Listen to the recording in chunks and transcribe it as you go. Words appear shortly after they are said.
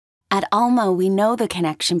At Alma, we know the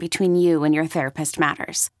connection between you and your therapist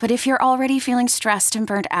matters. But if you're already feeling stressed and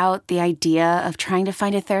burnt out, the idea of trying to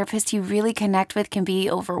find a therapist you really connect with can be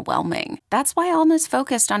overwhelming. That's why Alma's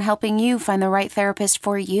focused on helping you find the right therapist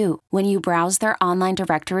for you. When you browse their online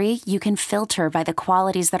directory, you can filter by the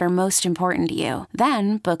qualities that are most important to you.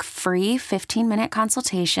 Then book free 15-minute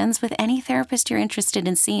consultations with any therapist you're interested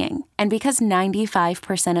in seeing. And because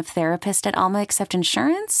 95% of therapists at Alma accept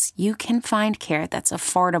insurance, you can find care that's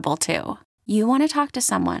affordable too. You want to talk to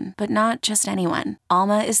someone, but not just anyone.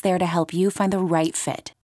 Alma is there to help you find the right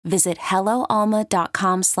fit. Visit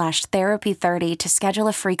helloalma.com/therapy30 to schedule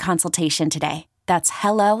a free consultation today. That's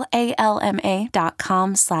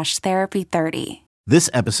helloalma.com/therapy30.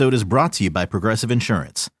 This episode is brought to you by Progressive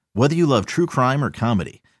Insurance. Whether you love true crime or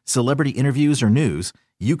comedy, celebrity interviews or news,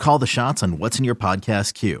 you call the shots on what's in your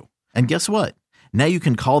podcast queue. And guess what? Now you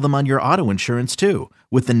can call them on your auto insurance too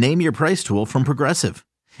with the Name Your Price tool from Progressive.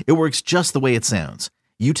 It works just the way it sounds.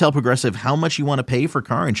 You tell Progressive how much you want to pay for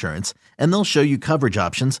car insurance, and they'll show you coverage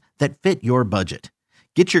options that fit your budget.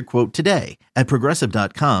 Get your quote today at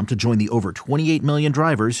Progressive.com to join the over 28 million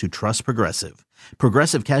drivers who trust Progressive.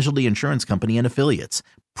 Progressive Casualty Insurance Company and Affiliates.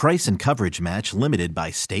 Price and coverage match limited by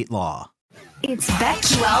state law. It's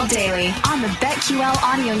BetQL Daily on the BetQL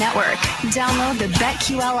Audio Network. Download the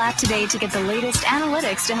BetQL app today to get the latest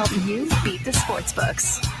analytics to help you beat the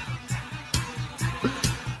sportsbooks.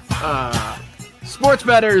 Sports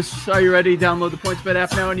bettors, are you ready? Download the PointsBet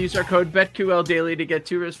app now and use our code BetQL Daily to get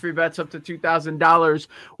 2 risk-free bets up to $2,000.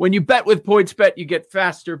 When you bet with PointsBet, you get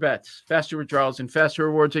faster bets, faster withdrawals, and faster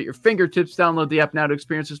rewards at your fingertips. Download the app now to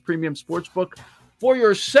experience this premium sportsbook for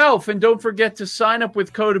yourself. And don't forget to sign up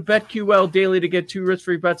with code BetQL Daily to get 2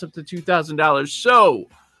 risk-free bets up to $2,000. So,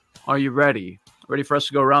 are you ready? Ready for us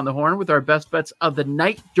to go around the horn with our best bets of the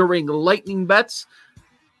night during Lightning Bets?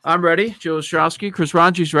 I'm ready. Joe Ostrowski. Chris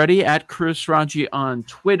Ranji's ready at Chris Ranji on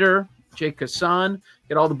Twitter. Jake Hassan.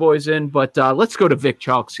 Get all the boys in. But let's go to Vic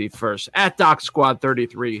Chalksey first at Doc Squad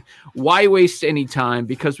 33. Why waste any time?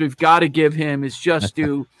 Because we've got to give him his just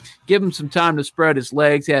due. Give him some time to spread his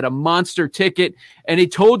legs. He had a monster ticket, and he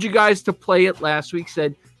told you guys to play it last week.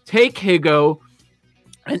 Said, take Higo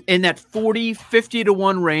in that 40, 50 to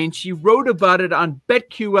 1 range. He wrote about it on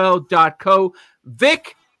betql.co.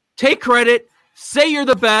 Vic, take credit. Say you're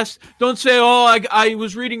the best. Don't say, I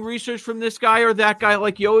was reading research from this guy or that guy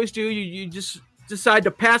like you always do. You just decide to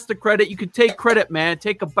pass the credit. You can take credit, man.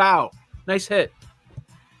 Take a bow. Nice hit.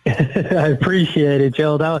 I appreciate it,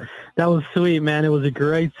 Joe. That was sweet, man. It was a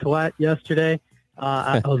great sweat yesterday.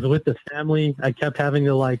 I was with the family. I kept having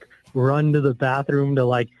to, run to the bathroom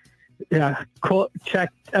to,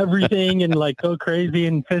 check everything and go crazy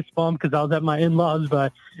and fist bump because I was at my in-laws,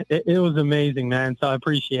 but it was amazing, man. So I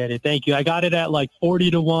appreciate it. Thank you. I got it at 40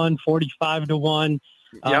 to 1, 45 to 1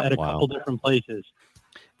 at a couple different places.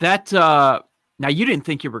 That now you didn't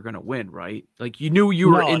think you were going to win, right? You knew you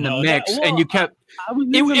were in the mix, and you kept.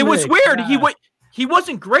 It was weird. Yeah. He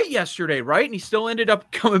wasn't great yesterday, right? And he still ended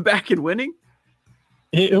up coming back and winning.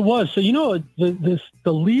 It was. So, the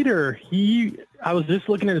leader, I was just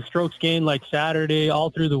looking at his strokes gained Saturday all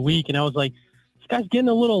through the week, and I was like, this guy's getting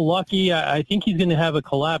a little lucky. I think he's going to have a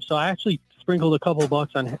collapse. So I actually sprinkled a couple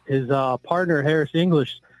bucks on his partner, Harris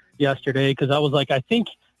English, yesterday because I was like, I think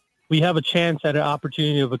we have a chance at an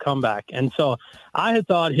opportunity of a comeback. And so I had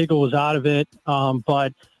thought Higgle was out of it,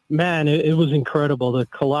 but, man, it was incredible, the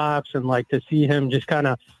collapse and, to see him just kind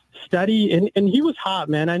of steady, and he was hot,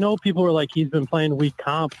 man. I know people were he's been playing weak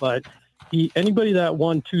comp, but anybody that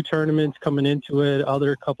won 2 tournaments coming into it,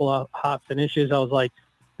 other couple of hot finishes, I was like,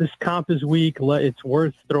 this comp is weak. It's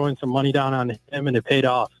worth throwing some money down on him, and it paid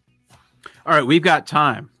off. All right, we've got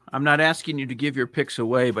time. I'm not asking you to give your picks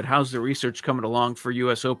away, but how's the research coming along for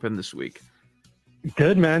U.S. Open this week?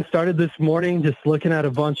 Good, man. Started this morning just looking at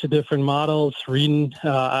a bunch of different models, reading.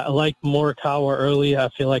 I like Morikawa early. I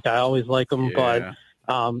feel like I always like him, but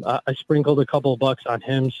I sprinkled a couple of bucks on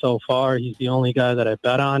him so far. He's the only guy that I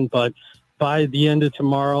bet on, but by the end of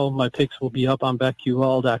tomorrow, my picks will be up on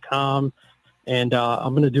betql.com, and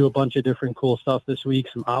I'm going to do a bunch of different cool stuff this week,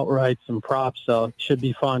 some outright, some props, so it should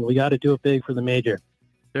be fun. We got to do it big for the major.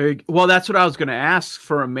 Well, that's what I was going to ask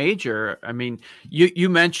for a major. I mean, you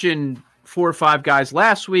mentioned 4 or 5 guys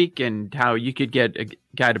last week and how you could get a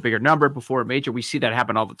guy at a bigger number before a major. We see that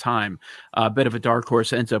happen all the time. A bit of a dark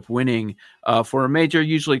horse ends up winning for a major,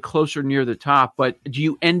 usually closer near the top. But do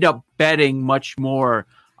you end up betting much more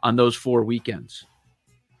on those 4 weekends?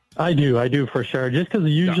 I do for sure. Just because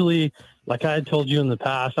usually, like I had told you in the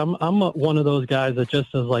past, I'm one of those guys that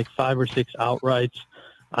just does 5 or 6 outrights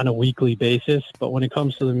on a weekly basis. But when it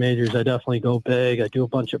comes to the majors, I definitely go big. I do a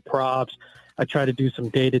bunch of props. I try to do some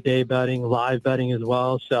day-to-day betting, live betting as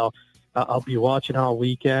well. So I'll be watching all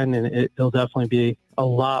weekend, and it'll definitely be a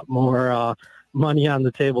lot more money on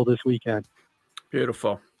the table this weekend.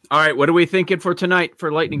 Beautiful. All right, what are we thinking for tonight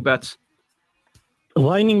for Lightning bets?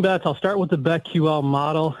 Lightning bets, I'll start with the BetQL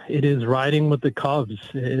model. It is riding with the Cubs.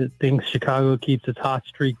 It thinks Chicago keeps its hot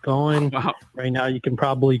streak going. Wow. Right now, you can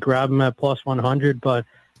probably grab them at plus 100, but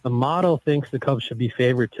the model thinks the Cubs should be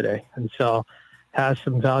favored today. And so has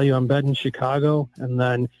some value on betting Chicago. And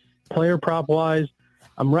then player prop-wise,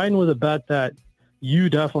 I'm riding with a bet that you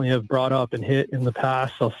definitely have brought up and hit in the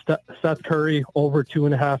past. So Seth Curry, over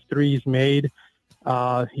 2.5 threes made.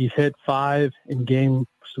 He's hit 5 in games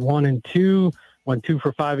 1 and 2. Went 2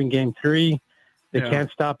 for 5 in game 3. They can't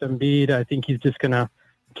stop Embiid. I think he's just going to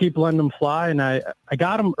keep letting them fly. And I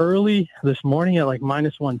got him early this morning at like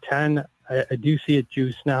minus 110. I do see it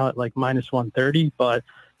juiced now at like minus 130, but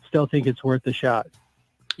still think it's worth a shot.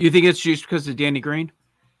 You think it's juiced because of Danny Green?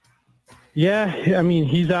 Yeah, I mean,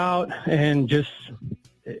 he's out, and just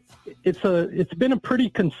it's been a pretty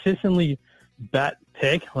consistently bet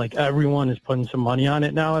pick. Like, everyone is putting some money on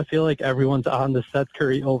it now. I feel like everyone's on the Seth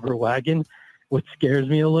Curry over wagon, which scares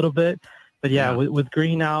me a little bit. But yeah. With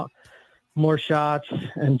Green out, more shots,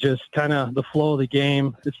 and just kind of the flow of the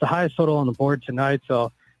game. It's the highest total on the board tonight,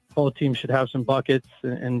 so both teams should have some buckets,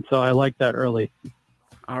 and so I like that early.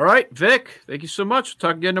 All right, Vic, thank you so much. We'll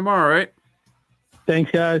talk again tomorrow, all right?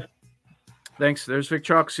 Thanks, guys. Thanks. There's Vic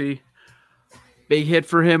Choksey. Big hit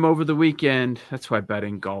for him over the weekend. That's why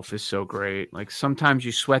betting golf is so great. Like, sometimes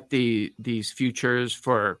you sweat these futures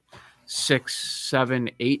for 6,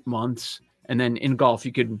 7, 8 months, and then in golf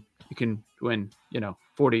you can win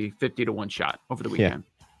 40, 50 to 1 shot over the weekend.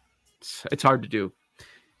 It's hard to do,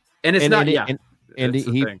 and it's not. And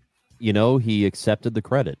he accepted the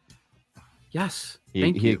credit. Yes,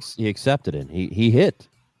 he accepted it. He hit.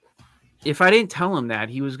 If I didn't tell him that,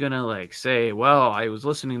 he was gonna say, "Well, I was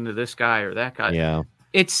listening to this guy or that guy." Yeah,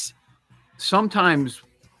 it's sometimes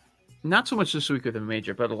not so much this week with a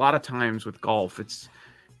major, but a lot of times with golf,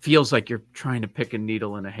 feels like you're trying to pick a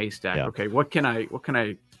needle in a haystack. Yeah. Okay, how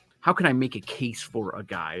can I make a case for a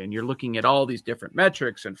guy? And you're looking at all these different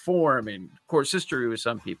metrics and form and course history with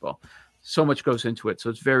some people. So much goes into it.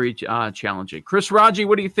 So it's very challenging. Chris Raji,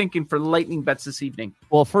 what are you thinking for Lightning bets this evening?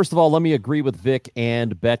 Well, first of all, let me agree with Vic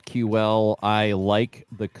and BetQL. I like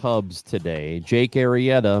the Cubs today. Jake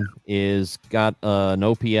Arrieta is got an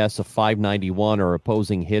OPS of 591 or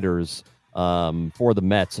opposing hitters for the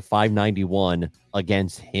Mets, 591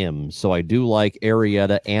 against him. So I do like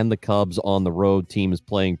Arrieta and the Cubs on the road. Team is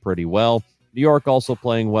playing pretty well. New York also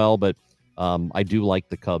playing well, but I do like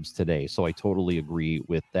the Cubs today, so I totally agree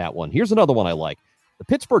with that one. Here's another one I like. The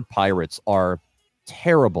Pittsburgh Pirates are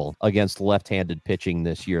terrible against left-handed pitching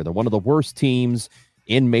this year. They're one of the worst teams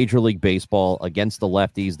in Major League Baseball against the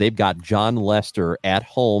lefties. They've got John Lester at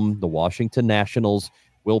home. The Washington Nationals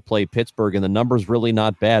will play Pittsburgh, and the number's really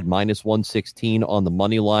not bad. Minus 116 on the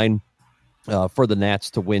money line for the Nats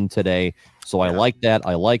to win today. So I like that.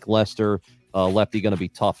 I like Lester. Lefty going to be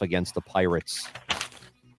tough against the Pirates.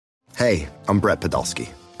 Hey, I'm Brett Podolsky,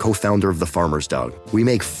 co-founder of The Farmer's Dog. We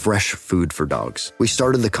make fresh food for dogs. We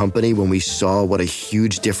started the company when we saw what a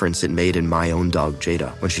huge difference it made in my own dog,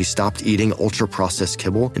 Jada, when she stopped eating ultra-processed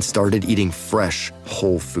kibble and started eating fresh,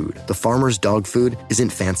 whole food. The Farmer's Dog food isn't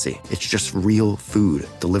fancy. It's just real food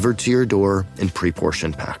delivered to your door in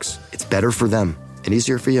pre-portioned packs. It's better for them and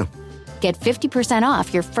easier for you. Get 50%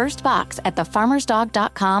 off your first box at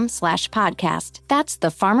thefarmersdog.com/podcast. That's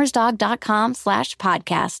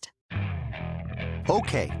thefarmersdog.com/podcast.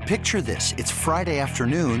 Okay, picture this. It's Friday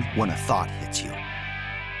afternoon when a thought hits you.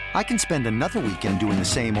 I can spend another weekend doing the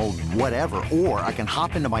same old whatever, or I can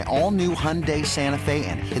hop into my all-new Hyundai Santa Fe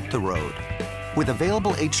and hit the road. With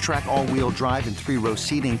available H-Track all-wheel drive and 3-row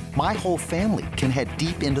seating, my whole family can head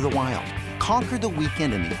deep into the wild. Conquer the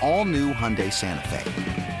weekend in the all-new Hyundai Santa Fe.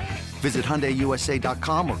 Visit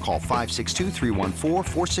HyundaiUSA.com or call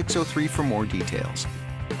 562-314-4603 for more details.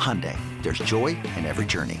 Hyundai, there's joy in every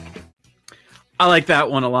journey. I like that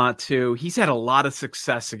one a lot, too. He's had a lot of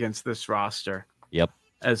success against this roster. Yep.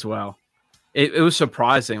 As well. It was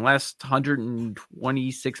surprising. Last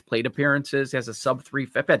 126 plate appearances. He has a sub-3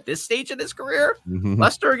 FIP at this stage in his career. Mm-hmm.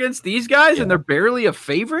 Lester against these guys, and they're barely a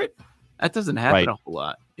favorite? That doesn't happen a whole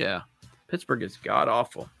lot. Yeah. Pittsburgh is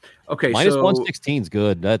god-awful. Okay, minus 116 is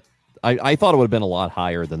good. I thought it would have been a lot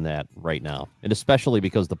higher than that right now, and especially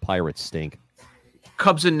because the Pirates stink.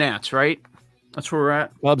 Cubs and Nats, right? That's where we're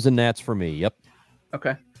at? Cubs and Nats for me, yep.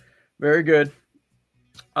 Okay, very good.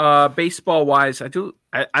 Baseball-wise,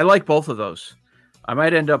 I like both of those. I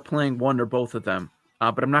might end up playing one or both of them,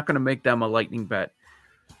 but I'm not going to make them a lightning bet.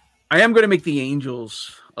 I am going to make the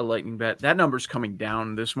Angels a lightning bet. That number's coming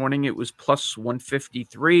down this morning. It was plus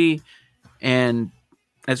 153. And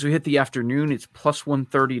as we hit the afternoon, it's plus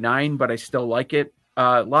 139, but I still like it.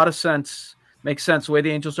 A lot of sense. Makes sense. The way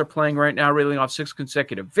the Angels are playing right now, reeling off 6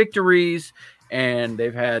 consecutive victories. And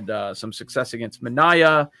they've had some success against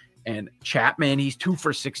Minaya and Chapman. He's 2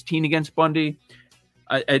 for 16 against Bundy.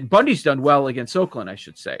 And Bundy's done well against Oakland, I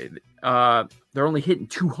should say. They're only hitting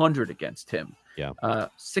 200 against him. Yeah.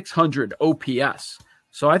 600 OPS.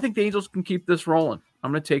 So I think the Angels can keep this rolling.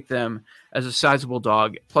 I'm going to take them as a sizable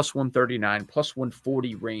dog, plus 139, plus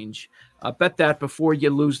 140 range. Bet that before you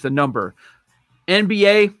lose the number.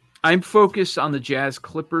 NBA, I'm focused on the Jazz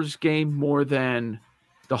Clippers game more than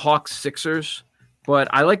the Hawks Sixers. But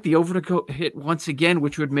I like the over to hit once again,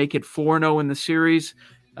 which would make it 4-0 in the series.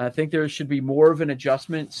 I think there should be more of an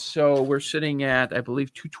adjustment. So we're sitting at, I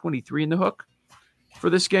believe, 223 in the hook for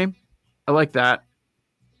this game. I like that.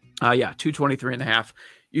 223.5.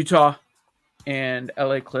 Utah and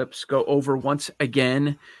LA Clips go over once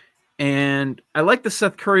again. And I like the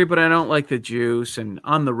Seth Curry, but I don't like the juice. And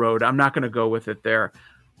on the road, I'm not going to go with it there.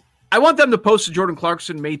 I want them to post to Jordan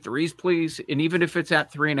Clarkson made threes, please. And even if it's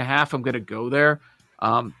at 3.5, I'm going to go there.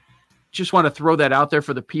 Just want to throw that out there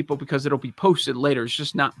for the people because it'll be posted later. It's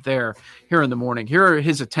just not there here in the morning. Here are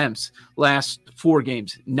his attempts last 4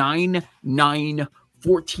 games. 9, 9,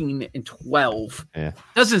 14, and 12. Yeah.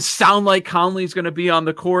 Doesn't sound like Conley's going to be on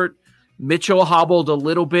the court. Mitchell hobbled a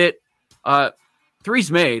little bit.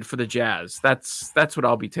 Threes made for the Jazz. That's what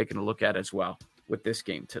I'll be taking a look at as well with this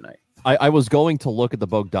game tonight. I was going to look at the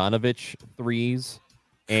Bogdanovich threes,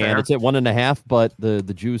 and Fair. it's at 1.5, but the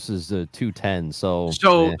juice is 210. So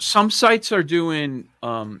some sites are doing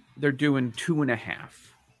they're doing 2.5,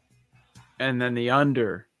 and then the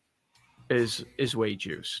under is way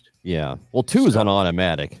juiced. Yeah, well, 2 is on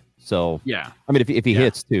automatic. So yeah, I mean, if he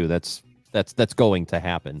hits 2, that's going to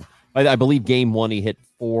happen. I believe game 1 he hit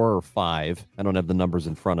 4 or 5. I don't have the numbers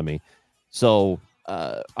in front of me, so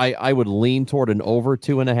I would lean toward an over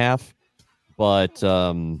 2.5. But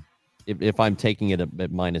if I'm taking it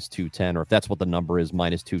at minus 210, or if that's what the number is,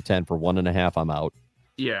 minus 210 for 1.5, I'm out.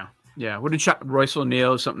 Yeah. Wouldn't shot Royce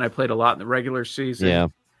O'Neal, something I played a lot in the regular season. Yeah,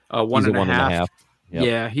 1.5. Yep.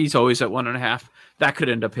 Yeah, he's always at 1.5. That could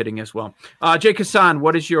end up hitting as well. Jake Hassan,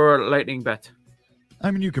 what is your lightning bet?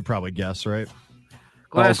 I mean, you could probably guess, right?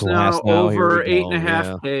 Glasnow over here we go.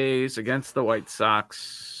 8.5 days against the White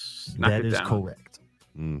Sox. Knock That it is down. correct.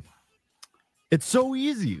 Mm. It's so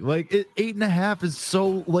easy. Like 8.5 is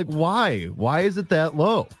so like why? Why is it that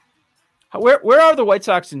low? Where are the White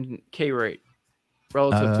Sox in K rate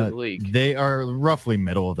relative to the league? They are roughly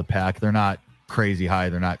middle of the pack. They're not crazy high.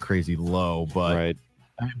 They're not crazy low, but Right.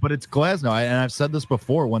 But it's Glasnow, and I've said this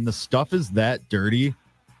before. When the stuff is that dirty,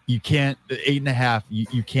 you can't 8.5.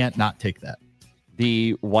 You can't not take that.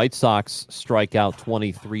 The White Sox strike out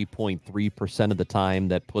 23.3% of the time.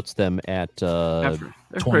 That puts them at They're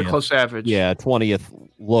 20th. pretty close to average. 20th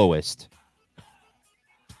lowest.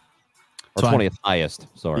 Or So 20th highest.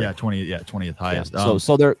 Sorry. 20th highest. Yeah.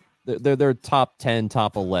 So they're top 10,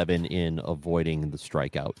 top 11 in avoiding the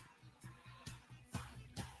strikeout.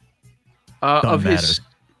 Of his,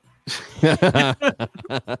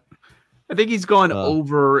 I think he's gone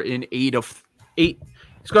over in 8 of 8.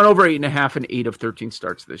 He's gone over 8.5 in 8 of 13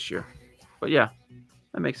 starts this year. But yeah,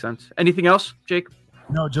 that makes sense. Anything else, Jake?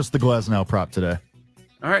 No, just the Glasnow prop today.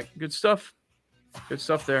 All right, good stuff. Good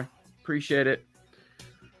stuff there. Appreciate it.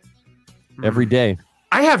 Every day.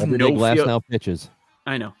 I have Every no day Glass feel. now pitches.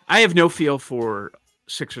 I know. I have no feel for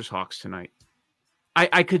Sixers Hawks tonight.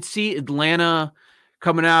 I could see Atlanta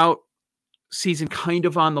coming out, season kind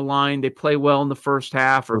of on the line. They play well in the first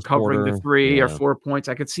half or First covering quarter, the 3 or yeah. 4 points.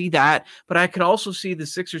 I could see that, but I could also see the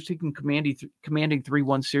Sixers taking commanding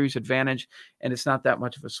 3-1 series advantage, and it's not that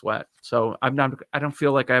much of a sweat. So I don't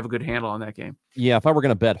feel like I have a good handle on that game. Yeah, if I were going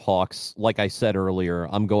to bet Hawks, like I said earlier,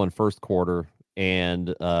 I'm going first quarter,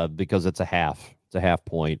 and because it's a half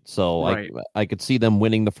point. So Right. I could see them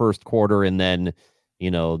winning the first quarter, and then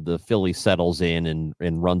the Philly settles in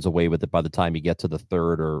and runs away with it by the time you get to the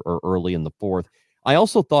third or early in the fourth. I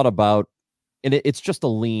also thought about, and it's just a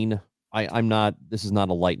lean. This is not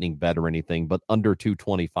a lightning bet or anything, but under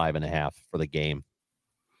 225.5 for the game.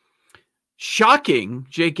 Shocking.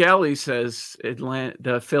 Jake Alley says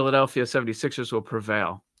the Philadelphia 76ers will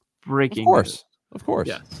prevail. Breaking news. Of course.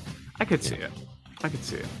 Yes. I could see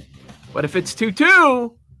it. But if it's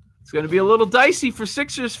 2-2, it's going to be a little dicey for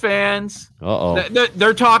Sixers fans. Uh-oh.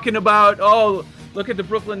 They're talking about, look at the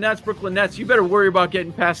Brooklyn Nets. You better worry about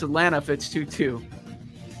getting past Atlanta if it's 2-2.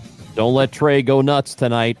 Don't let Trey go nuts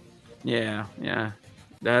tonight. Yeah.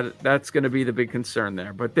 That's going to be the big concern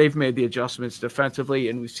there. But they've made the adjustments defensively,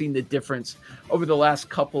 and we've seen the difference over the last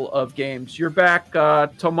couple of games. You're back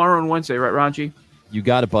tomorrow and Wednesday, right, Ranji? You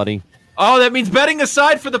got it, buddy. Oh, that means betting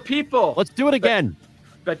aside for the people. Let's do it again.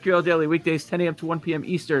 BetQL Daily, weekdays 10 a.m. to 1 p.m.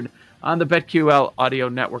 Eastern on the BetQL audio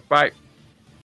network. Bye.